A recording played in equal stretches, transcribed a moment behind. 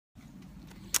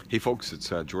Hey folks, it's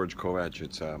George Kovac.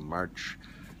 It's March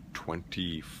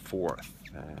 24th,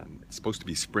 and it's supposed to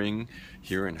be spring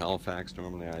here in Halifax.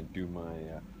 Normally I do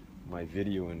my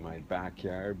video in my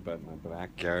backyard, but my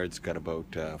backyard's got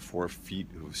about 4 feet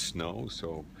of snow,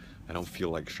 so I don't feel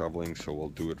like shoveling, so we'll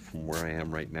do it from where I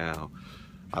am right now.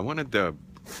 I wanted to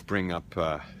bring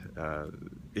up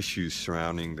issues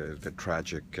surrounding the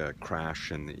tragic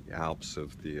crash in the Alps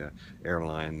of the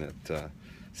airline that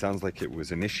sounds like it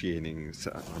was initiating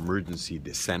an emergency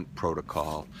descent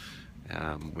protocol,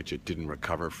 which it didn't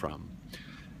recover from.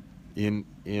 In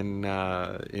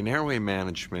airway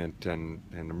management and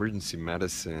emergency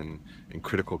medicine and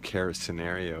critical care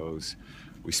scenarios,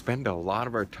 we spend a lot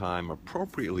of our time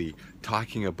appropriately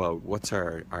talking about what's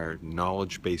our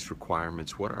knowledge-based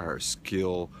requirements, what are our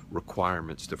skill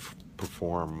requirements to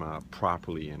perform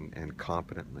properly and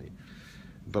competently.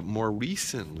 But more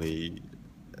recently,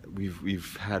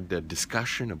 we've had a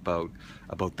discussion about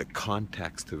the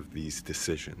context of these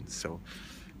decisions. So,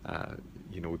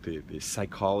 the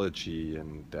psychology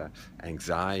and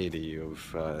anxiety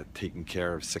of taking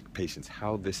care of sick patients,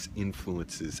 how this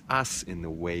influences us in the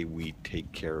way we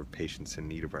take care of patients in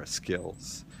need of our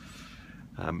skills.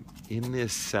 In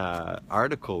this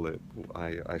article that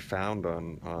I found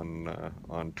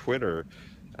on Twitter,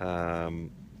 that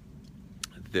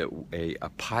a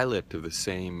pilot of the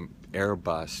same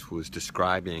Airbus was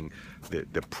describing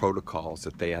the protocols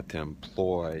that they had to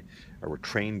employ or were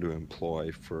trained to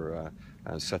employ for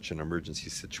such an emergency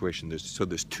situation.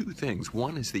 There's two things.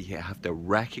 One is that you have to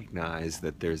recognize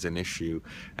that there's an issue,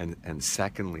 and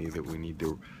secondly that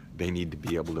they need to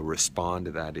be able to respond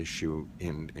to that issue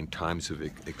in times of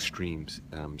extreme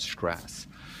stress.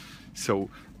 So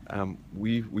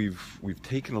we've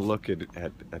taken a look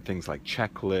at things like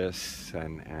checklists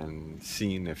and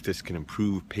seen if this can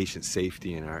improve patient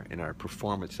safety in our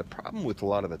performance. The problem with a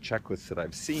lot of the checklists that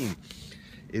I've seen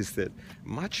is that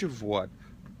much of what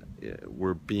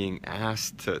we're being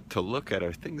asked to look at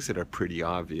are things that are pretty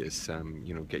obvious.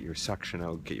 Get your suction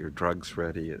out, get your drugs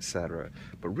ready, etc.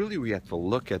 But really we have to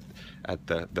look at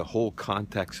the whole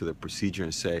context of the procedure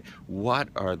and say, what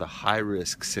are the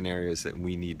high-risk scenarios that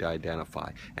we need to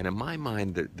identify? And in my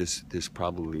mind, there's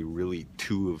probably really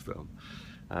two of them.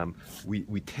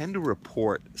 We tend to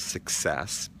report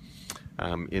success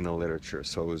in the literature.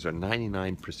 So there's a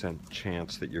 99%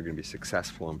 chance that you're going to be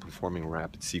successful in performing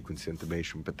rapid sequence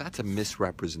intubation, but that's a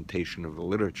misrepresentation of the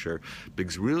literature,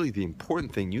 because really the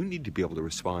important thing you need to be able to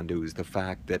respond to is the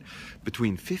fact that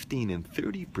between 15 and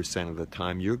 30% of the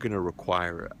time you're going to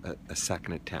require a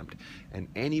second attempt. And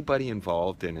anybody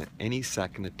involved in any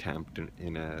second attempt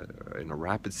in a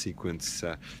rapid sequence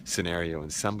scenario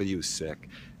and somebody who's sick,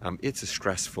 it's a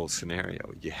stressful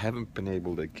scenario. You haven't been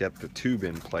able to get the tube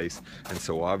in place, and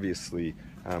so obviously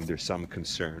there's some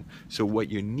concern. So what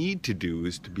you need to do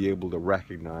is to be able to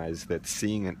recognize that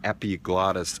seeing an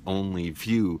epiglottis only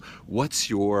view, what's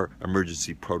your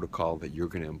emergency protocol that you're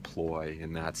going to employ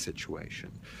in that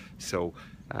situation? So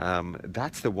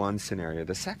that's the one scenario.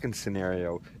 The second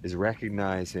scenario is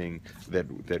recognizing that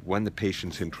when the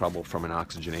patient's in trouble from an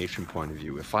oxygenation point of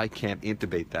view, if I can't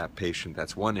intubate that patient,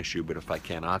 that's one issue, but if I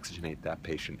can't oxygenate that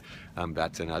patient,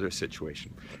 that's another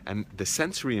situation. And the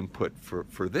sensory input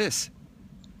for this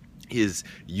is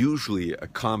usually a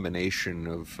combination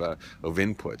of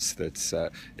inputs.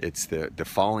 It's the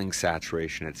falling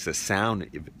saturation, it's the sound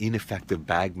of ineffective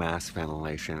bag mask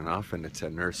ventilation, and often it's a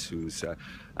nurse who's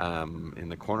in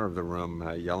the corner of the room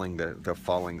yelling the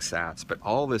falling sats. But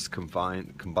all this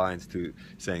combines to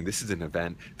saying this is an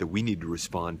event that we need to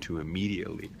respond to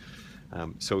immediately.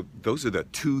 So those are the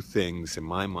two things in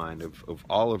my mind of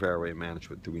all of airway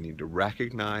management that we need to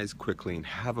recognize quickly and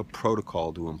have a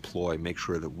protocol to employ, make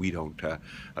sure that we don't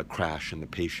crash and the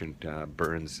patient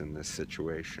burns in this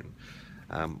situation.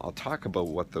 I'll talk about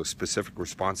what those specific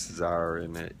responses are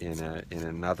in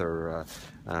another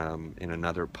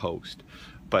post,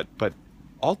 but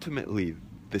ultimately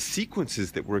the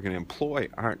sequences that we're going to employ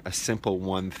aren't a simple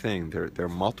one thing. There are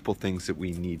multiple things that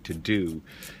we need to do.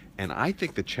 And I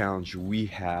think the challenge we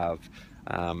have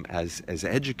as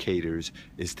educators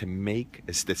is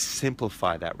to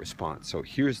simplify that response. So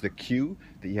here's the cue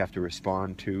that you have to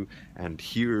respond to, and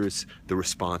here's the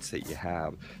response that you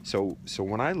have. So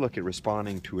when I look at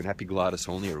responding to an epiglottis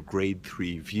only or grade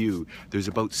 3 view, there's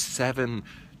about 7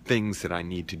 things that I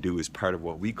need to do as part of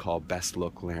what we call best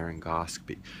look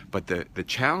laryngoscopy. But the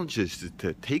challenge is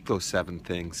to take those 7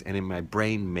 things and in my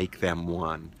brain make them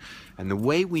one. And the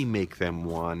way we make them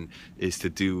one is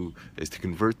to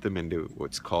convert them into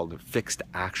what's called fixed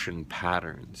action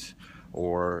patterns,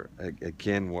 or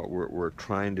again, what we're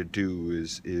trying to do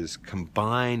is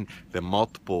combine the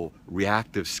multiple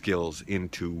reactive skills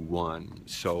into one,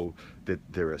 so that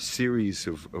there are a series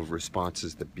of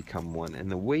responses that become one. And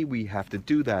the way we have to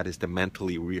do that is to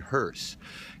mentally rehearse.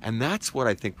 And that's what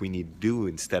I think we need to do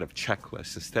instead of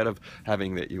checklists. Instead of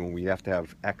having that, we have to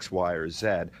have X, Y, or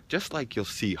Z, just like you'll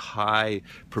see high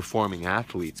performing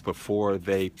athletes before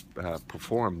they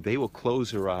perform, they will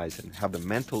close their eyes and have the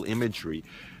mental imagery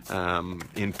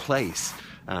in place,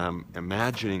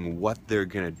 imagining what they're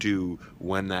going to do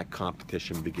when that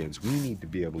competition begins. We need to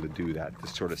be able to do that, to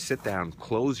sort of sit down,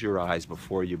 close your eyes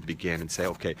before you begin and say,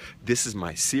 okay, this is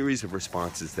my series of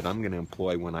responses that I'm going to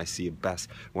employ when I see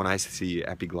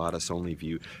epiglottis only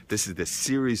view. This is the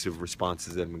series of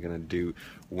responses that I'm going to do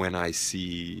when I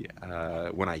see,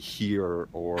 when I hear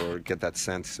or get that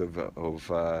sense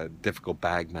of difficult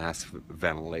bag mass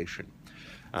ventilation.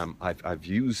 I've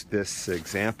used this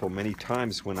example many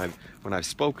times when I've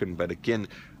spoken, but again,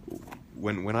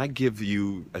 when I give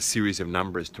you a series of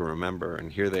numbers to remember,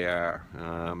 and here they are,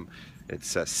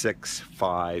 it's 6,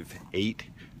 5, 8,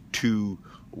 2,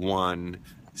 1,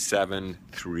 7,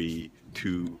 3,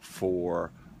 2,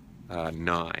 4,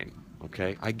 9.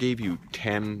 Okay, I gave you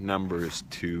 10 numbers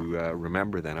to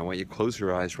remember. Then I want you to close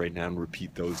your eyes right now and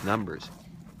repeat those numbers.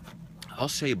 I'll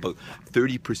say about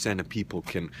 30% of people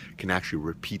can actually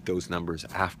repeat those numbers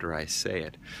after I say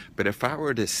it. But if I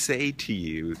were to say to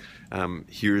you,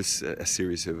 here's a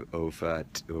series of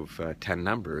 10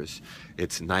 numbers,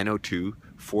 it's 902,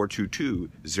 422,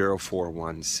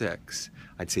 0416.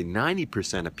 I'd say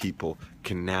 90% of people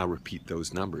can now repeat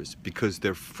those numbers because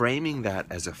they're framing that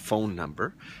as a phone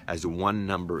number, as one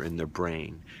number in their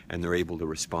brain, and they're able to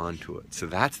respond to it. So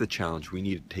that's the challenge. We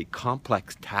need to take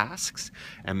complex tasks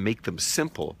and make them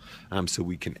simple, so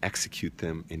we can execute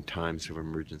them in times of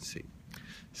emergency.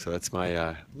 So that's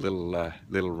my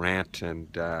little rant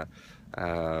and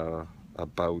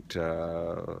about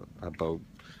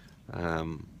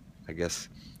I guess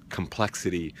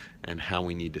complexity and how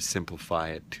we need to simplify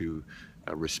it to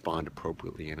respond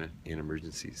appropriately in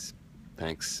emergencies.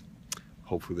 Thanks.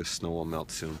 Hopefully the snow will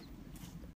melt soon.